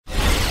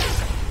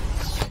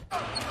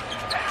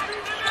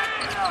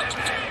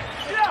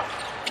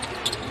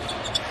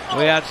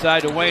Way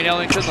outside to Wayne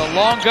Ellington. The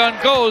long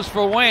gun goes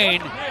for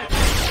Wayne.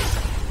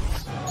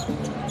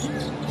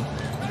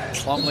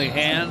 Plumlee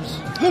hands.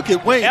 Look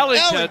at Wayne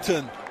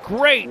Ellington.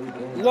 Great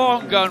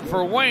long gun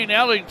for Wayne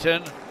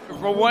Ellington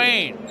for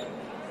Wayne.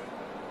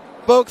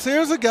 Folks,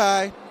 here's a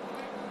guy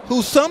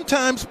who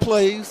sometimes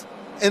plays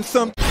and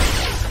some.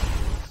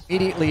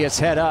 Immediately his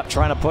head up,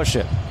 trying to push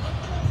it.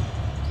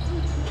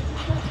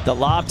 The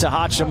lob to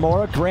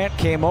Hachimura. Grant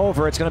came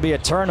over. It's going to be a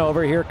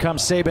turnover. Here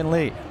comes Saban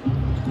Lee.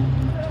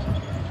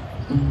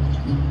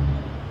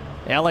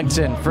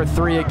 Ellington for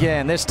three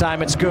again. This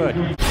time it's good.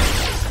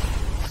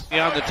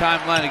 On the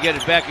timeline to get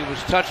it back. He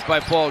was touched by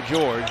Paul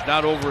George,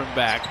 not over and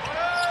back.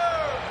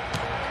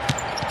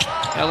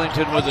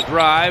 Ellington with a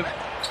drive.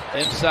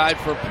 Inside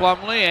for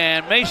Plumlee,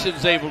 and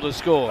Mason's able to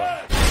score.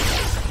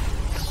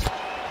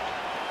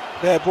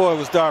 Bad boy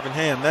was Darvin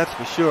Ham, that's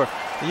for sure.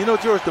 And you know,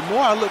 George, the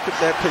more I look at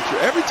that picture,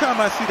 every time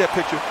I see that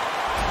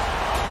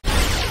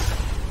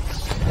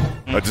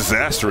picture. A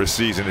disastrous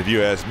season, if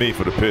you ask me,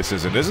 for the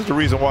Pistons. And this is the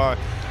reason why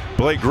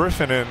Blake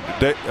Griffin and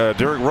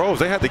Derrick Rose,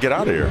 they had to get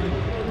out of here.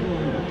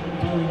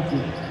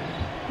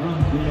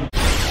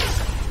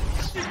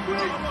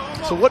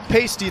 So what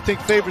pace do you think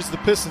favors the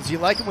Pistons? Do you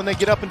like it when they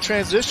get up in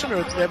transition,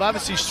 or they've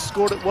obviously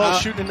scored it well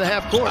shooting in the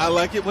half court? I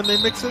like it when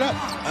they mix it up.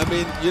 I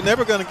mean, you're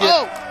never going to get...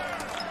 Oh,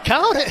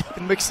 count it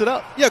and mix it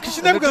up. Yeah, because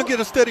you're never going to get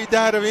a steady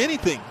diet of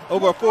anything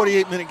over a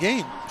 48-minute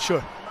game.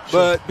 Sure.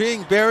 But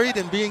being buried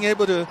and being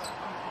able to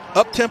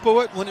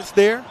up-tempo it when it's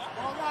there,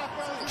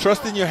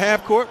 trusting your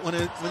half court when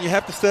you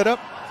have to set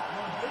up.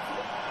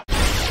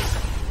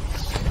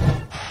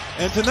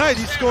 And tonight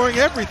he's scoring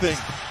everything.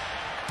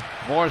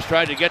 Morris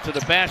tried to get to the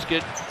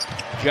basket.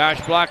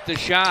 Josh blocked the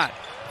shot.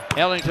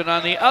 Ellington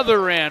on the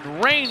other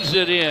end reins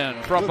it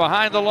in from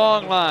behind the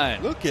long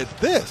line. Look at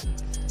this.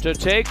 To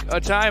take a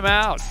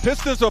timeout.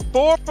 Pistons are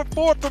 4 for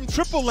 4 from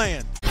triple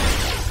land.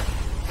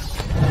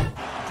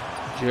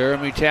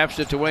 Jeremy taps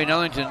it to Wayne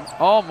Ellington.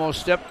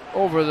 Almost stepped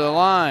over the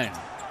line.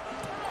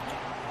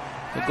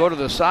 He'll go to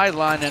the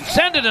sideline and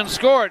send it and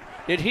score it.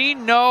 Did he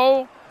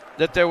know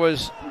that there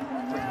was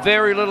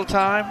very little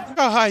time? Look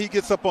how high he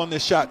gets up on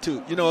this shot,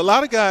 too. You know, a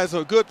lot of guys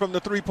are good from the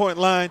three-point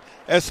line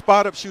as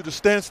spot-up shooters,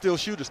 standstill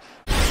shooters.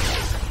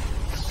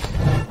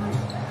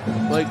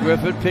 Blake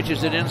Griffin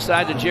pitches it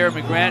inside to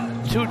Jeremy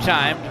Grant,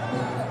 two-timed.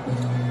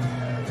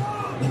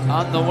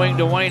 On the wing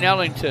to Wayne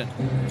Ellington.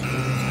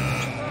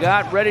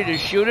 Got ready to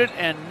shoot it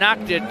and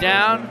knocked it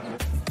down.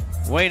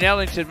 Wayne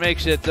Ellington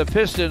makes it the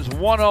Pistons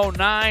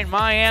 109,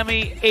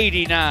 Miami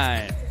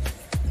 89.